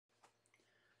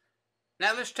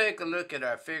Now let's take a look at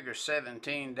our figure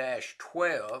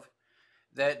 17-12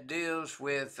 that deals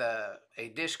with a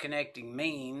disconnecting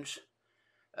means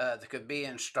that could be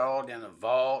installed in a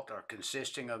vault or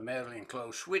consisting of metal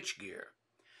enclosed switchgear.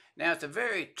 Now at the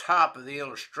very top of the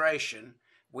illustration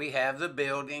we have the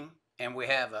building and we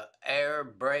have an air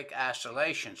brake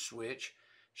isolation switch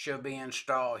should be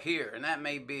installed here, and that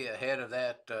may be ahead of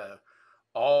that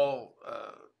all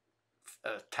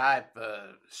type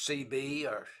CB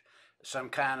or some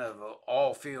kind of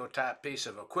all field type piece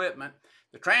of equipment.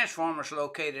 The transformer is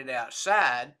located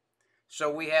outside,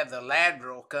 so we have the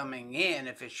lateral coming in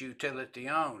if it's utility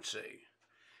owned, see.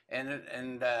 And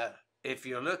if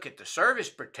you look at the service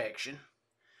protection,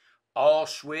 all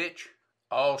switch,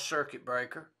 all circuit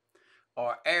breaker,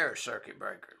 or air circuit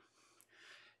breaker.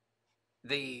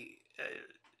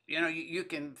 You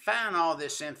can find all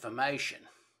this information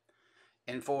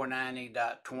in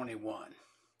 490.21.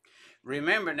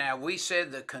 Remember now, we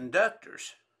said the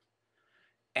conductors,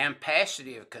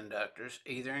 ampacity of conductors,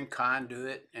 either in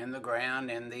conduit, in the ground,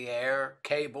 in the air,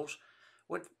 cables,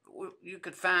 you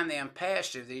could find the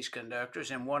ampacity of these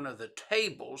conductors in one of the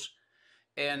tables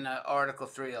in Article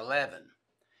 311.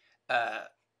 And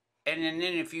then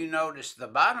if you notice the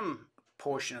bottom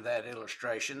portion of that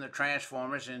illustration, the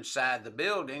transformers inside the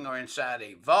building or inside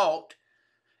a vault,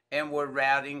 and we're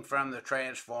routing from the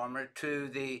transformer to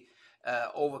the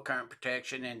overcurrent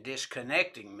protection and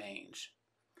disconnecting means.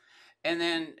 And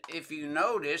then if you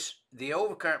notice, the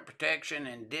overcurrent protection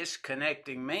and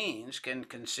disconnecting means can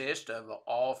consist of an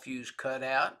all fuse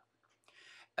cutout,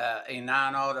 a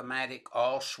non-automatic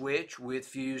all switch with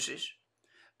fuses,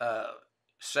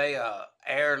 say a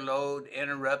air load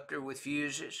interrupter with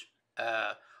fuses,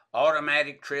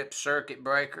 automatic trip circuit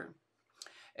breaker,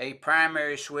 a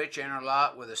primary switch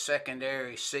interlock with a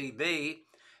secondary CB,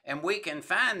 and we can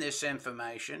find this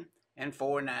information in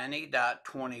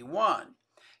 490.21.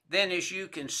 Then as you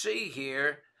can see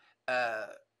here,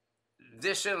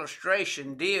 this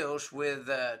illustration deals with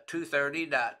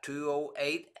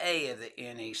 230.208A of the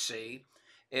NEC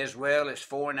as well as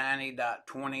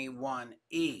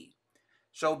 490.21E.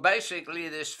 So basically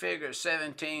this figure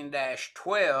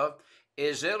 17-12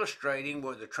 is illustrating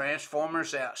where the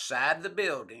transformers outside the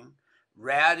building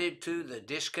routed to the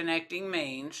disconnecting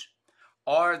means,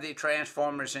 or the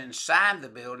transformers inside the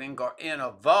building are in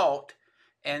a vault,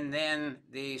 and then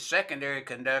the secondary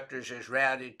conductors is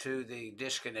routed to the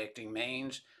disconnecting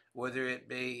means, whether it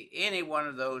be any one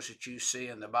of those that you see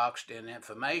in the boxed in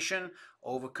information,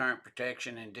 overcurrent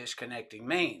protection, and disconnecting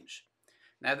means.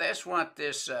 Now that's what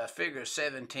this figure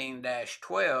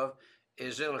 17-12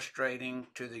 is illustrating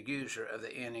to the user of the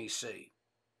NEC.